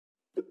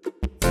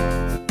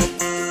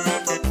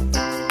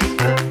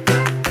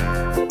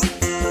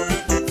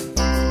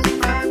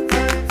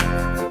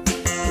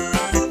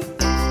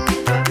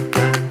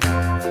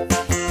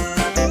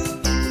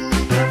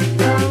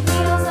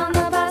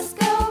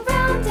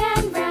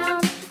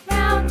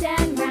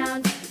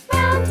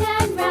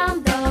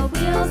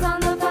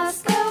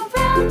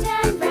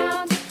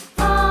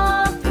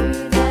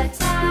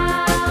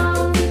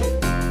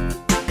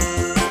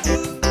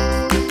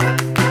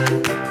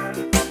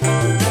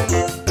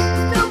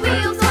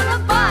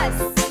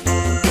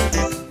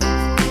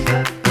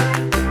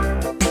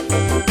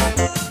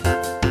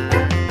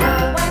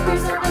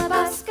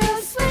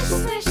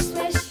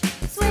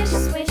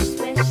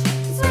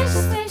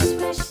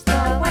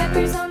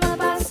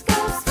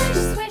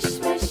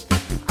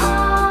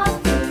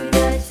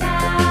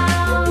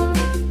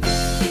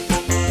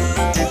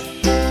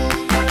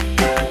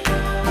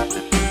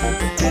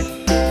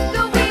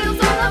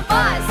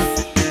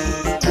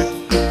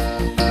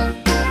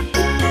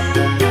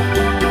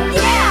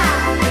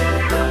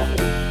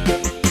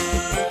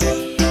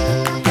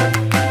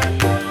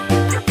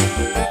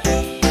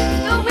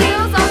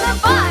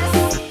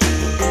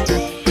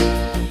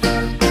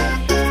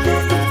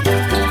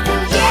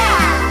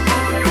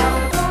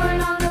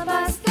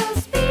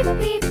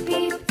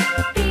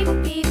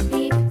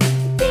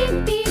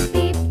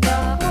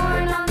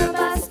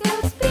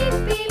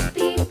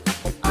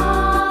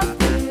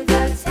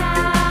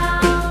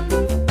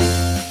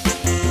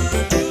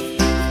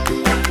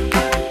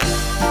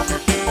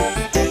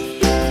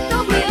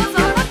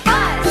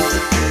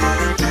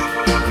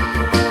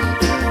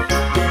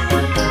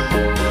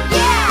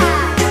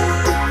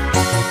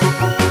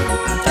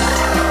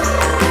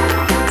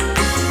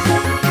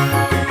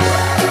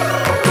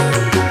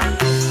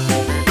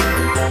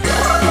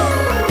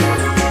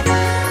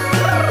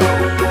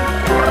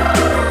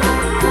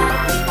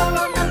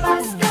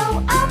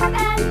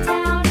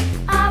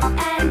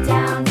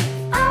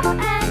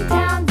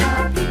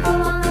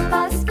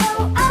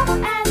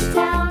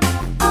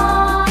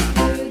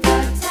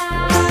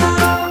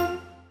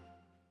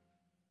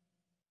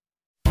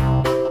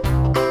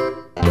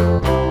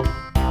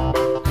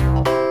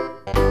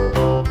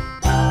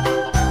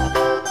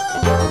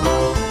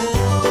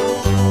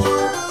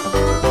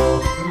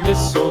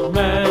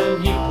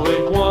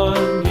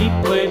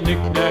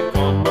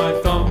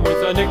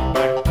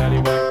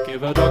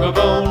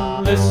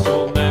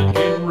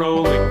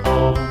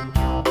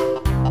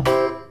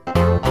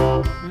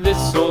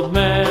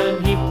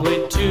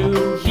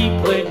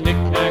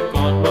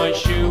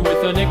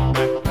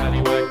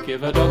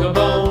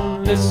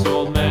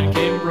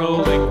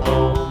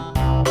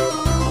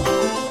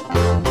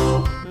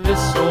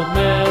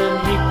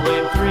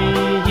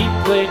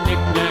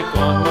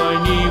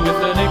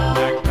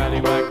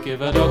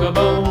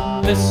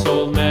bone. This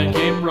old man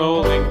came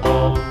rolling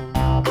home.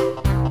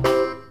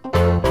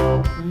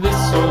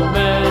 This old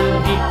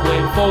man, he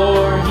played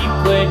four. He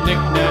played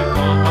knick-knack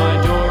on my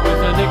door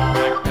with a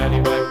knick-knack,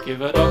 paddywhack,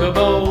 give a dog a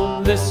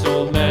bone. This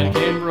old man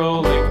came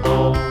rolling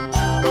home.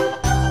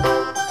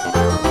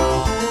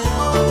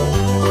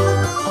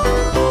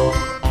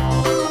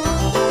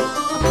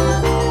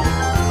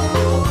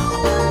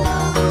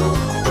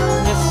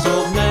 This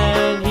old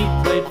man, he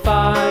played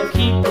five.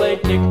 He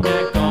played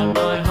knick-knack on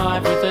my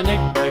hive with a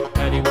knick-knack,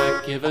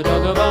 paddywhack, give a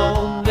dog a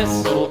bone.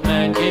 This old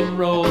man came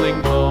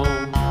rolling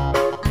home.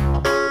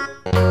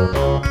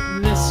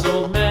 This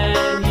old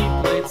man, he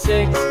played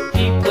six.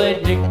 He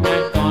played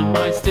knick-knack on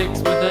my sticks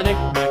with a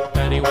knick-knack,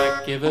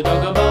 paddywhack, give a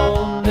dog a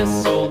bone.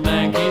 This old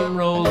man came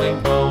rolling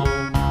home.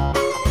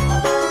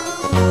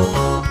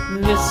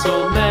 This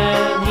old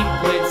man, he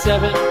played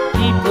seven.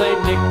 He played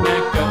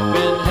knick-knack up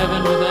in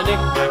heaven with a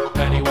knick-knack,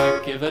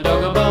 paddywhack, give a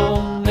dog a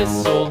bone.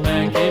 This old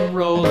man came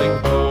rolling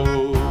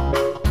home.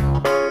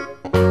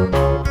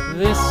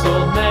 This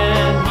old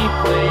man, he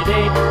played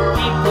eight.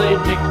 He played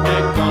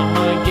knick-knack on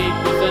my gate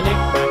with a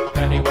knick-knack,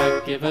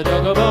 paddywhack, give a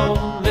dog a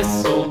bone.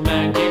 This old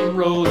man came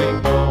rolling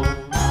home.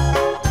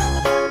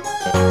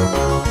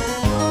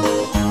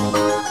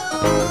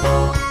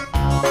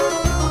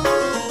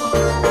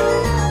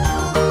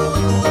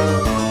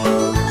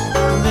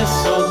 This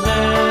old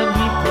man,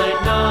 he played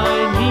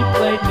nine. He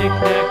played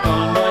knick-knack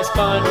on my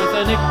spine with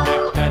a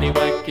knick-knack,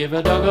 paddywhack, give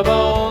a dog a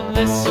bone.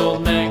 This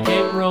old man